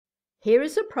Here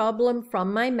is a problem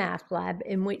from MyMathLab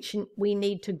in which we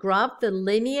need to graph the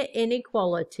linear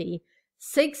inequality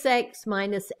 6x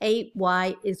minus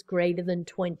 8y is greater than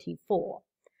 24.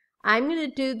 I'm going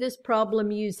to do this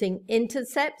problem using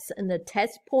intercepts and the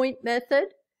test point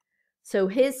method. So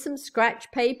here's some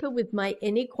scratch paper with my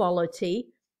inequality.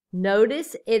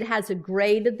 Notice it has a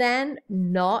greater than,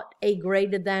 not a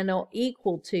greater than or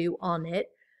equal to on it.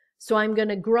 So I'm going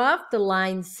to graph the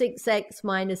line 6x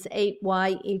minus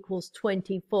 8y equals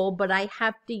 24, but I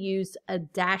have to use a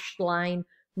dashed line,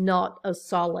 not a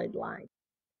solid line.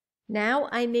 Now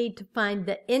I need to find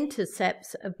the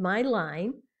intercepts of my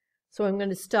line. So I'm going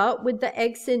to start with the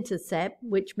x-intercept,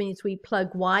 which means we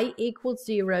plug y equals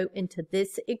 0 into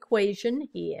this equation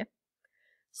here.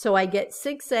 So I get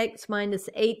 6x minus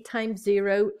 8 times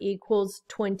 0 equals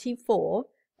 24.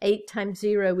 8 times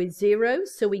 0 is 0,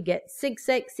 so we get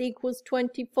 6x equals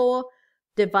 24.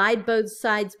 Divide both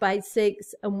sides by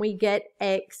 6, and we get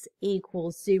x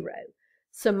equals 0.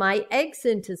 So my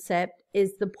x-intercept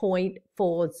is the point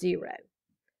 4, 0.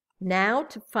 Now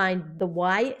to find the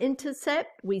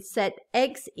y-intercept, we set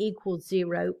x equals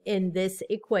 0 in this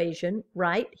equation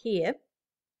right here.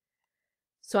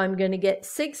 So I'm going to get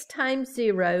 6 times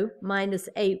 0 minus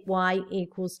 8y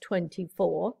equals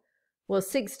 24. Well,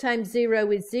 6 times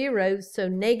 0 is 0, so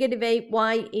negative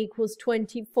 8y equals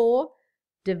 24.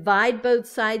 Divide both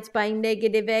sides by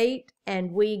negative 8,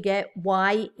 and we get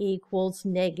y equals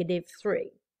negative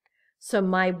 3. So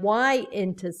my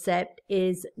y-intercept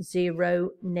is 0,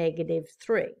 negative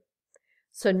 3.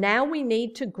 So now we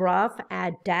need to graph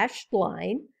our dashed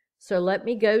line. So let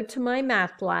me go to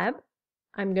MyMathLab.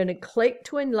 I'm going to click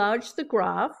to enlarge the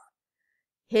graph.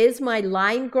 Here's my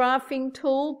line graphing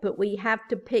tool, but we have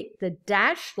to pick the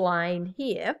dashed line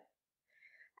here.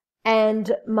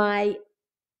 And my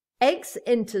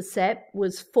x-intercept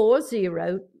was 4,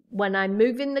 0. When I'm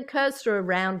moving the cursor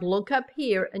around, look up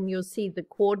here and you'll see the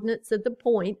coordinates of the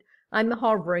point I'm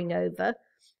hovering over.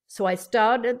 So I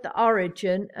start at the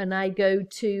origin and I go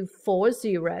to 4,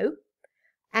 0.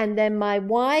 And then my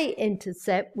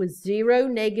y-intercept was 0,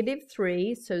 negative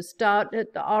 3. So start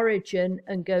at the origin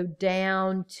and go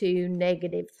down to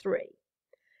negative 3.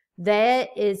 There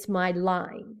is my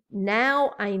line.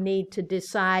 Now I need to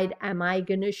decide, am I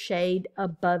going to shade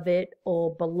above it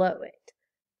or below it?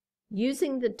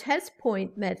 Using the test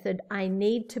point method, I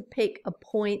need to pick a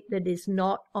point that is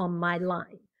not on my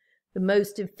line. The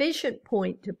most efficient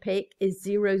point to pick is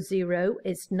 0, 0.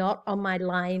 It's not on my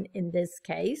line in this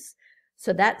case.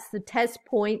 So that's the test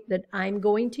point that I'm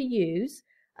going to use,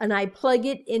 and I plug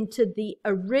it into the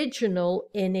original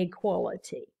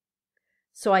inequality.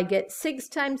 So I get 6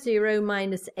 times 0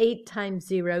 minus 8 times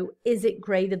 0. Is it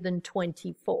greater than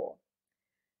 24?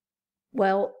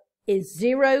 Well, is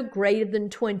 0 greater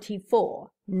than 24?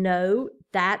 No,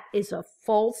 that is a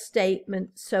false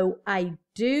statement, so I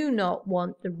do not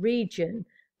want the region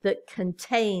that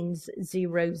contains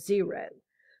 0, 0.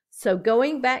 So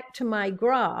going back to my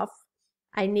graph,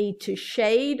 I need to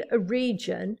shade a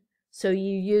region, so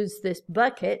you use this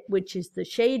bucket, which is the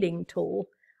shading tool.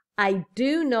 I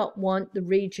do not want the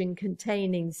region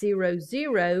containing 0,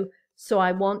 0, so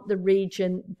I want the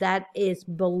region that is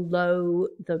below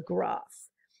the graph.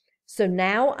 So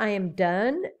now I am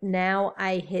done. Now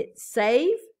I hit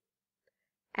save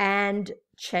and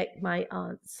check my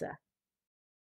answer.